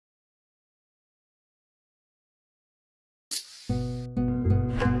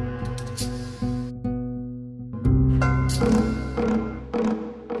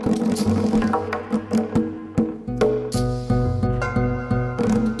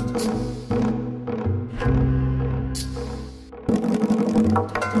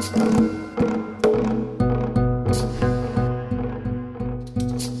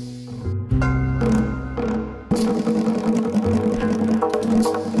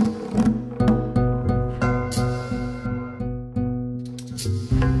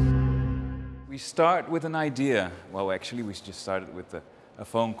start with an idea. Well, actually, we just started with a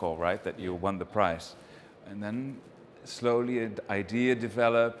phone call, right, that you won the prize. And then slowly an idea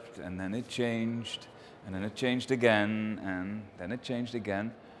developed, and then it changed, and then it changed again, and then it changed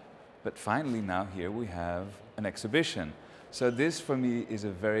again. But finally now here we have an exhibition. So this for me is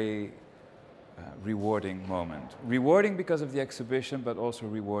a very rewarding moment. Rewarding because of the exhibition, but also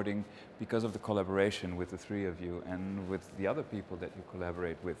rewarding because of the collaboration with the three of you and with the other people that you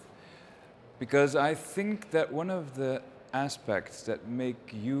collaborate with. Because I think that one of the aspects that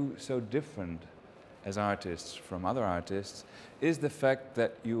make you so different as artists from other artists is the fact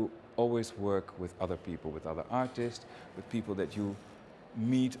that you always work with other people, with other artists, with people that you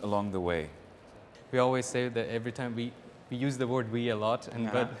meet along the way. We always say that every time we use the word we a lot,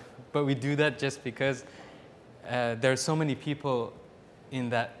 and but we do that just because there are so many people in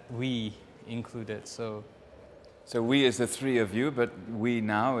that we included. So we is the three of you, but we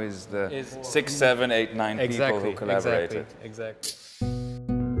now is the 6, 7, 8, 9 people who collaborated. Exactly.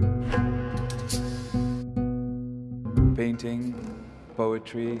 Painting,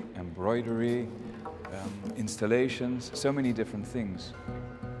 poetry, embroidery, installations, so many different things.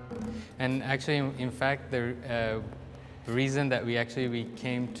 And actually, in fact, the reason that we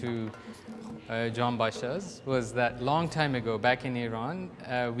came to Joan Baixas was that long time ago, back in Iran,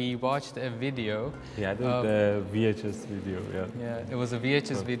 we watched a video. Yeah, the VHS video, yeah. Yeah, it was a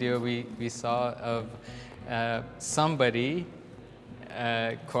VHS video we saw of somebody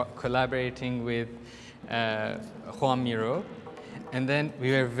collaborating with Juan Miro. And then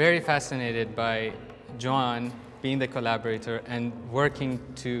we were very fascinated by Joan being the collaborator and working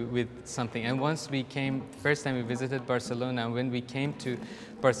with something. And once we came, first time we visited Barcelona, and when we came to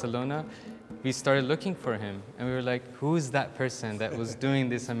Barcelona, we started looking for him. And we were like, who's that person that was doing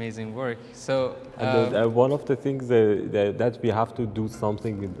this amazing work? So one of the things that we have to do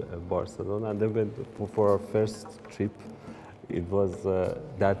something in Barcelona, and then for our first trip, it was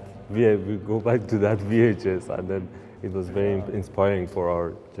that we go back to that VHS, and then it was very inspiring for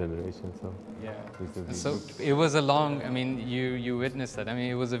our generation. So yeah. So it was a long, I mean, you witnessed that. I mean,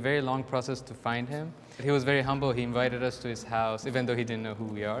 it was a very long process to find him. He was very humble. He invited us to his house, even though he didn't know who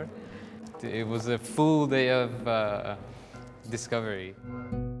we are. It was a full day of discovery.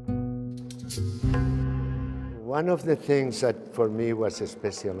 One of the things that for me was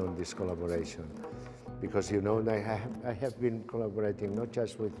special on this collaboration, because you know I have been collaborating not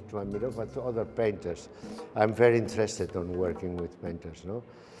just with Joan Miro but other painters. I'm very interested in working with painters, no,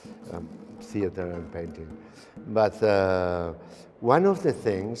 theater and painting. But one of the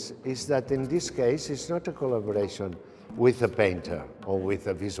things is that in this case it's not a collaboration with a painter or with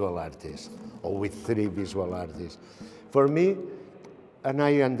a visual artist or with 3 visual artists. For me, and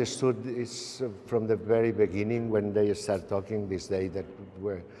I understood this from the very beginning when they start talking this day that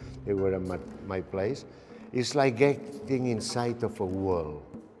they were at my place, it's like getting inside of a world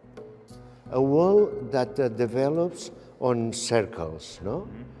that develops on circles, no?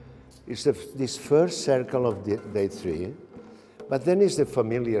 It's this first circle of day 3, but then it's the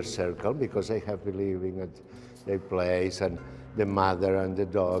familiar circle because I have been living at their place and the mother and the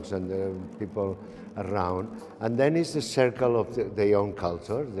dogs and the people around. And then it's the circle of their own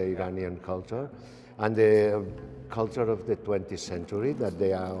culture, the Iranian culture, and the culture of the 20th century, that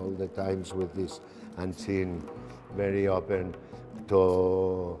they are all the times with this unseen, very open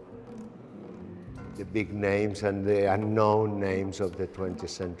to the big names and the unknown names of the 20th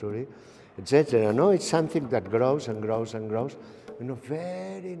century, etc. No, it's something that grows and grows and grows in a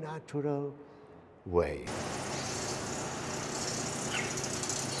very natural way.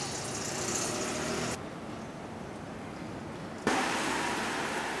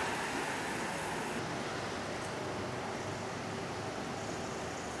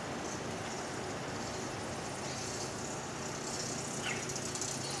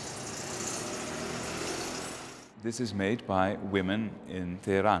 This is made by women in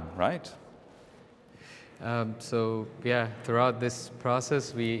Tehran, right? So yeah, throughout this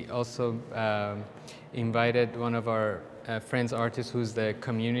process, we also invited one of our friends artists who's the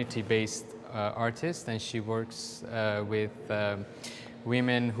community-based artist, and she works with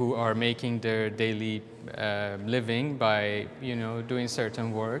women who are making their daily living by, you know, doing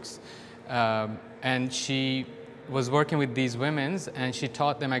certain works. And she was working with these women, and she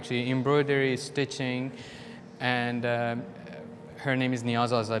taught them actually embroidery, stitching, and her name is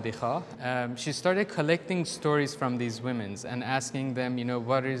Niyaz Azadikhah. She started collecting stories from these women and asking them, you know,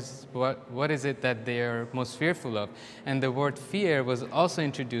 what is it that they are most fearful of? And the word fear was also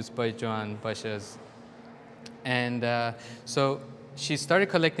introduced by Joan Baixas. And so she started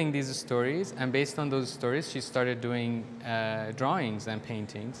collecting these stories, and based on those stories, she started doing drawings and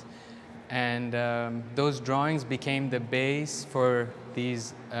paintings. And those drawings became the base for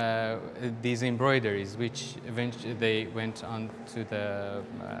these embroideries, which eventually they went on to the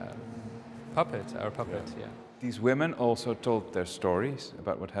our puppet. Yeah. These women also told their stories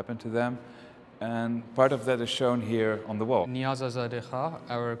about what happened to them, and part of that is shown here on the wall. Niyaz Azadikhah,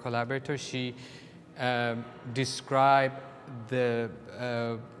 our collaborator, she described the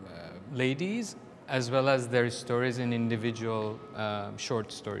ladies as well as their stories in individual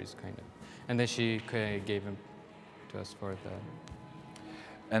short stories, kind of. And then she gave them to us for the...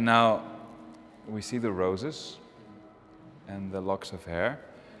 And now we see the roses and the locks of hair.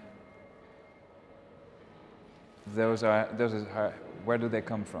 Those are where do they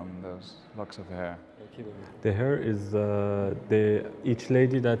come from, those locks of hair? The hair is each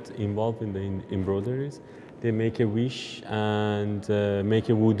lady that's involved in the embroideries, they make a wish and make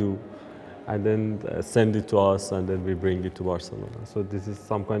a voodoo, and then send it to us, and then we bring it to Barcelona. So this is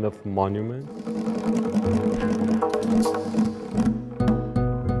some kind of monument.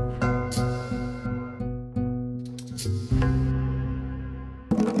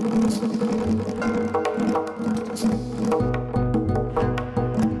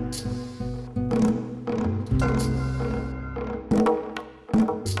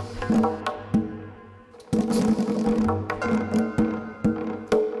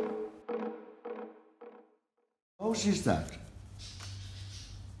 How is that?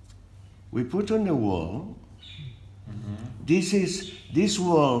 We put on the wall. This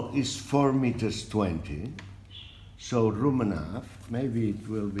wall is 4 meters 20, so room enough. Maybe it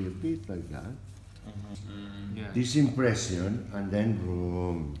will be a bit like that. Yeah. This impression and then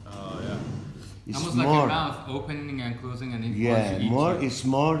room. Oh yeah. It's almost more, like a mouth opening and closing, and it's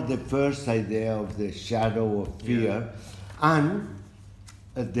more the first idea of the shadow of fear, and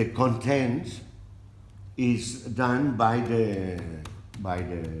the content is done by the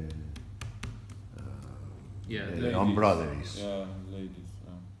embroideries. Yeah, ladies.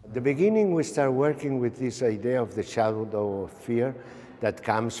 At the beginning, we start working with this idea of the shadow of fear that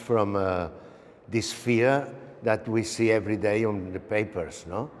comes from this fear that we see every day on the papers,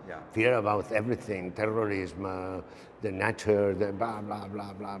 no? Yeah. Fear about everything, terrorism, the nature, the blah, blah,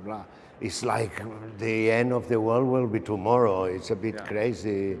 blah, blah, blah. It's like the end of the world will be tomorrow. It's a bit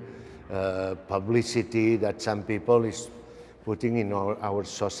crazy publicity that some people is putting in our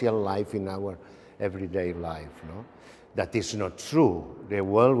social life, in our everyday life, no? That is not true. The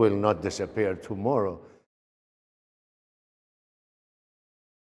world will not disappear tomorrow.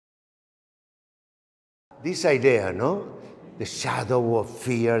 This idea, no? The shadow of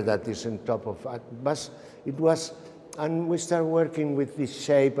fear that is on top of us, it was, and we start working with this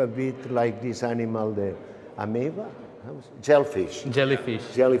shape a bit like this animal, the amoeba, jellyfish.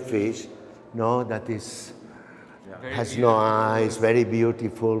 Jellyfish, no, that is, has no eyes, very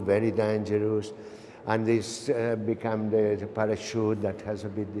beautiful, very dangerous. And this become the parachute that has a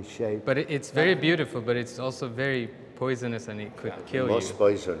bit the shape. But it's very beautiful, but it's also very poisonous, and it could kill you. Most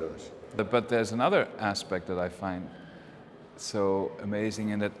poisonous. But there's another aspect that I find so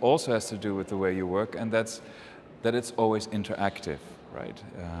amazing, and that also has to do with the way you work, and that it's always interactive, right?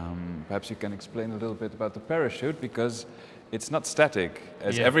 Perhaps you can explain a little bit about the parachute, because it's not static.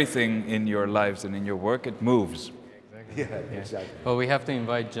 As everything in your lives and in your work, it moves. Yeah, exactly. Well, we have to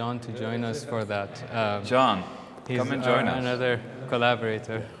invite John to join us for that. John, he's come and join us. Another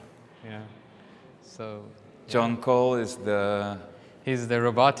collaborator. Yeah. So. John Cole is He's the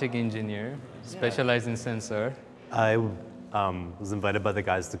robotic engineer, specialized in sensor. I was invited by the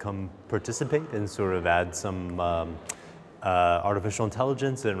guys to come participate and sort of add some artificial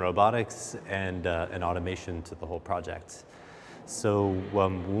intelligence and robotics and automation to the whole project. So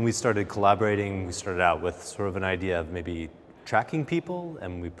when we started collaborating, we started out with sort of an idea of maybe tracking people,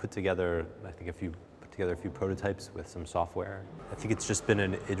 and we put together, I think, a few prototypes with some software. I think it's just been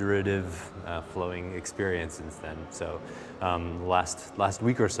an iterative, flowing experience since then. So last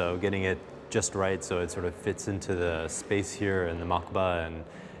week or so, getting it just right so it sort of fits into the space here in the MACBA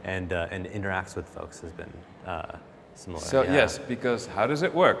and interacts with folks has been similar. So yes, because how does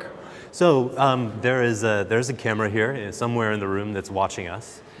it work? So there's a camera here somewhere in the room that's watching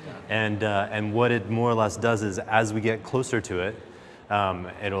us, and what it more or less does is, as we get closer to it,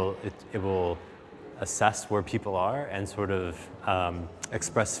 it will assess where people are and sort of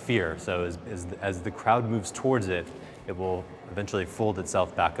express fear. So as the crowd moves towards it, it will eventually fold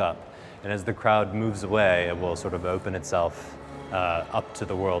itself back up, and as the crowd moves away, it will sort of open itself up to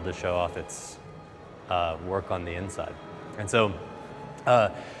the world to show off its work on the inside. And so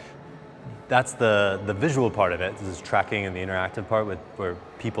that's the visual part of it. This is tracking, and the interactive part where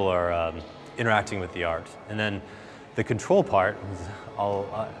people are interacting with the art. And then The control part is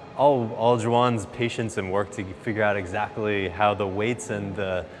all Joan's patience and work to figure out exactly how the weights and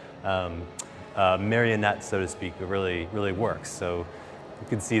the marionette, so to speak, really works. So you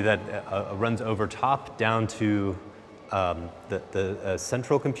can see that it runs over top down to the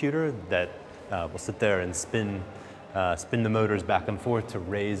central computer that will sit there and spin the motors back and forth to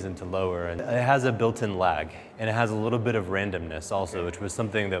raise and to lower. And it has a built-in lag, and it has a little bit of randomness also, which was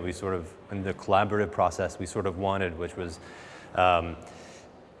something that we sort of, in the collaborative process, we sort of wanted, which was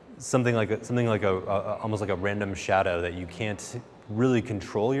something like almost like a random shadow that you can't really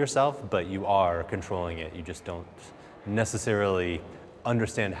control yourself, but you are controlling it. You just don't necessarily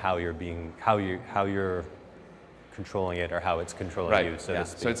understand how you're controlling it or how it's controlling you, so to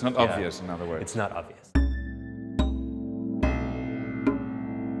speak. So it's not obvious, in other words. It's not obvious.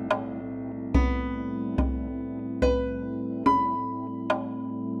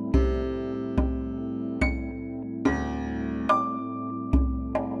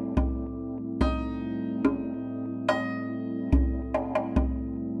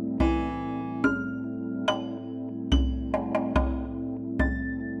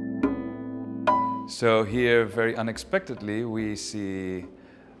 So here, very unexpectedly, we see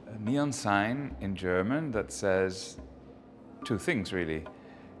a neon sign in German that says two things, really.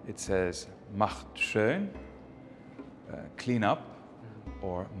 It says macht schön, clean up,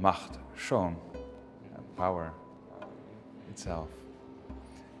 or macht schon, power itself.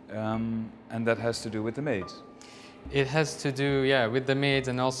 And that has to do with the maids. It has to do, yeah, with the maids,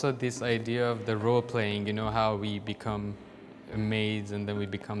 and also this idea of the role playing, you know, how we become maids and then we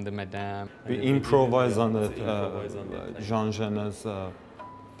become the madame. We improvise on the Jean Genet's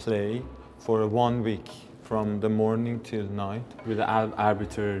play for 1 week, from the morning till night. With an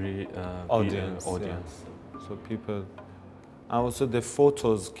arbitrary audience. Yeah. So people, and also the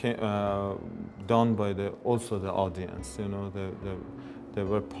photos came, done by the audience. You know, they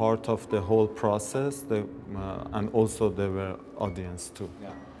were part of the whole process. And also they were audience too.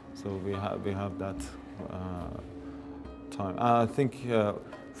 Yeah. So we have that. Time. I think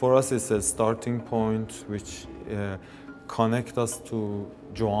for us it's a starting point which connects us to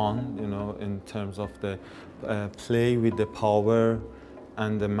Joan, you know, in terms of the play with the power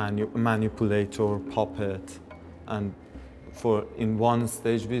and the manipulator, puppet. And in one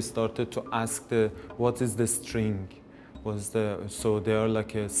stage we started to ask what is the string? So they are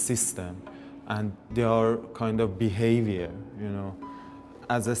like a system, and they are kind of behavior, you know.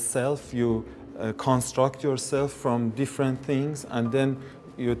 As a self, you construct yourself from different things, and then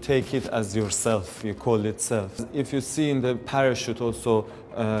you take it as yourself, you call it self. If you see in the parachute also,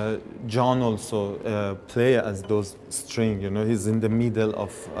 John also play as those string, you know, he's in the middle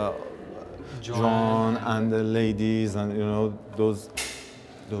of John and the ladies, and you know, those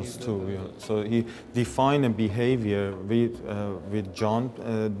two. You know. So he define a behavior with John,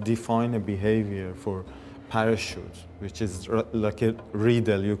 define a behavior for parachute, which is like a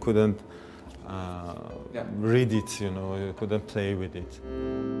riddle. You couldn't read it, you know, you couldn't play with it.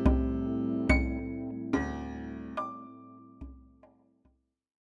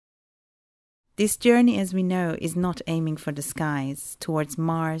 This journey, as we know, is not aiming for the skies, towards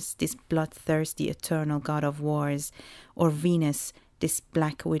Mars, this bloodthirsty eternal god of wars, or Venus, this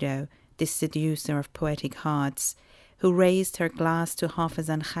black widow, this seducer of poetic hearts, who raised her glass to Hafiz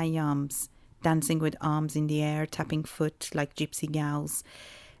and Khayyam's, dancing with arms in the air, tapping foot like gypsy gals,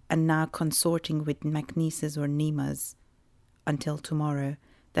 and now consorting with Magneses or Nemas, until tomorrow,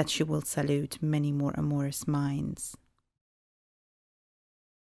 that she will salute many more amorous minds.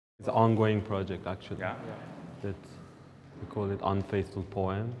 It's an ongoing project, actually. Yeah. That we call it Unfaithful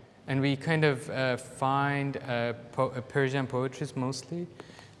Poem. And we kind of find Persian poetries mostly,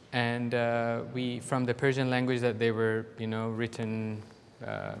 and we, from the Persian language that they were, you know, written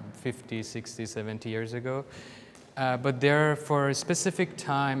 50, 60, 70 years ago. But they're for a specific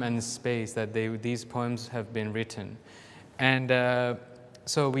time and space that these poems have been written. And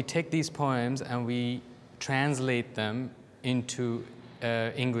so we take these poems and we translate them into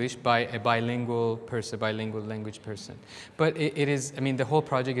English by a bilingual person, bilingual language person. But it is, I mean, the whole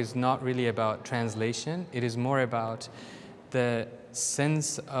project is not really about translation. It is more about the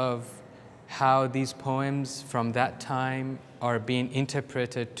sense of how these poems from that time are being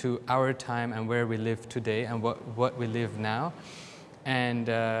interpreted to our time and where we live today and what we live now.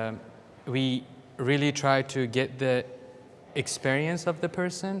 And we really try to get the experience of the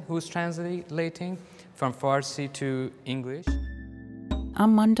person who's translating from Farsi to English.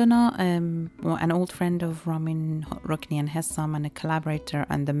 I'm Mandana, an old friend of Ramin, Rokni and Hesam, and a collaborator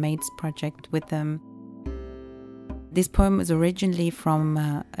on the Maids project with them. This poem was originally from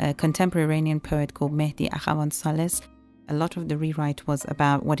a contemporary Iranian poet called Mehdi Akhavansaleh. A lot of the rewrite was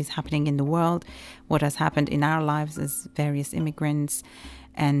about what is happening in the world, what has happened in our lives as various immigrants,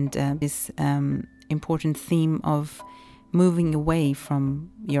 and this important theme of moving away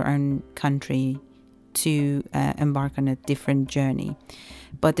from your own country to embark on a different journey.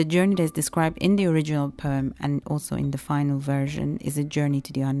 But the journey that is described in the original poem and also in the final version is a journey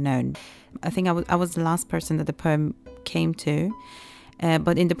to the unknown. I think I was the last person that the poem came to,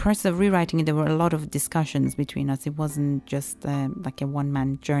 but in the process of rewriting it, there were a lot of discussions between us. It wasn't just like a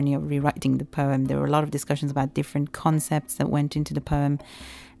one-man journey of rewriting the poem. There were a lot of discussions about different concepts that went into the poem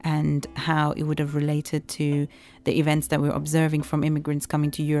and how it would have related to the events that we're observing from immigrants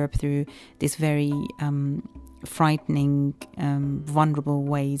coming to Europe through this very frightening, vulnerable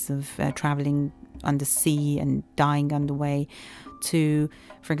ways of traveling on the sea and dying on the way, to,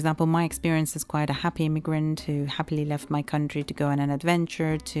 for example, my experience as quite a happy immigrant who happily left my country to go on an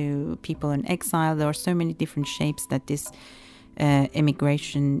adventure, to people in exile. There are so many different shapes that this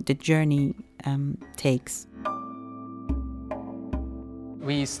immigration, the journey takes.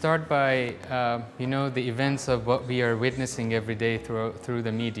 We start by, the events of what we are witnessing every day through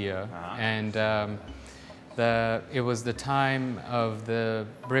the media. And it was the time of the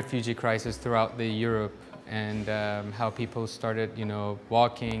refugee crisis throughout Europe, and how people started,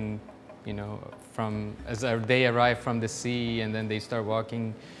 walking, from as they arrive from the sea, and then they start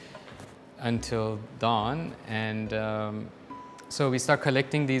walking until dawn. And so we start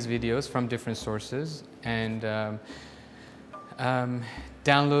collecting these videos from different sources and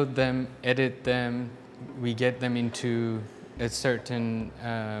download them, edit them. We get them into a certain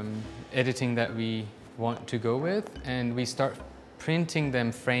editing that we want to go with, and we start printing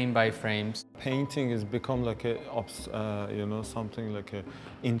them frame by frame. Painting has become like a, something like an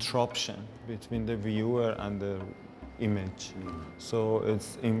interruption between the viewer and the image. So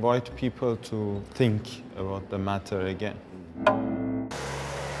it's invite people to think about the matter again.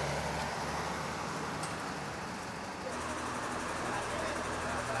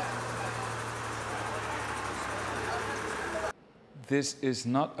 This is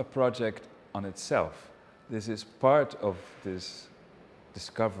not a project on itself. This is part of this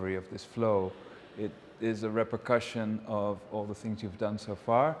discovery, of this flow. It is a repercussion of all the things you've done so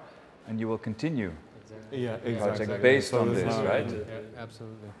far, and you will continue. Exactly. Yeah, exactly. Project based on this, right? Yeah,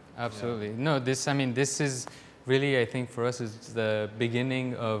 absolutely. No, this is really, I think, for us, is the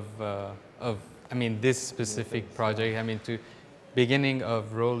beginning of this specific project. Beginning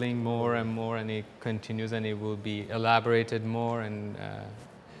of rolling more and more, and it continues, and it will be elaborated more, and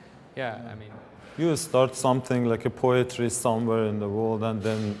you start something like a poetry somewhere in the world, and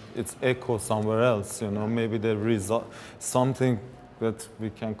then it's echo somewhere else. Maybe the result, something that we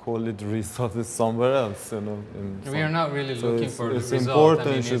can call it result, is somewhere else. We are not really looking for the result. It's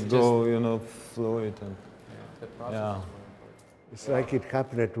important to go, flow it, and It's like it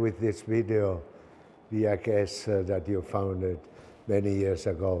happened with this video, VHS, that you founded many years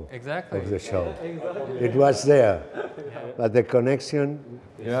ago. Exactly. Of the show. Yeah, exactly. It was there, but the connection.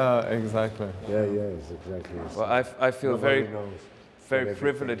 Yeah, exactly. Yeah, yes, exactly. Well, I feel very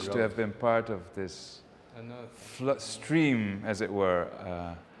privileged to have been part of this stream, as it were,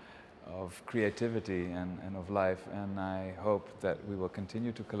 of creativity and of life, and I hope that we will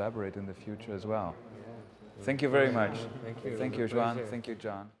continue to collaborate in the future as well. Yeah. Thank you very much. Thank you. Thank you, Joan. Thank you,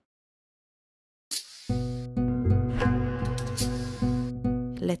 John.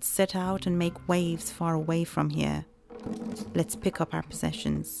 Let's set out and make waves far away from here. Let's pick up our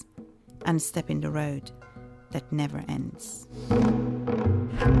possessions and step in the road that never ends.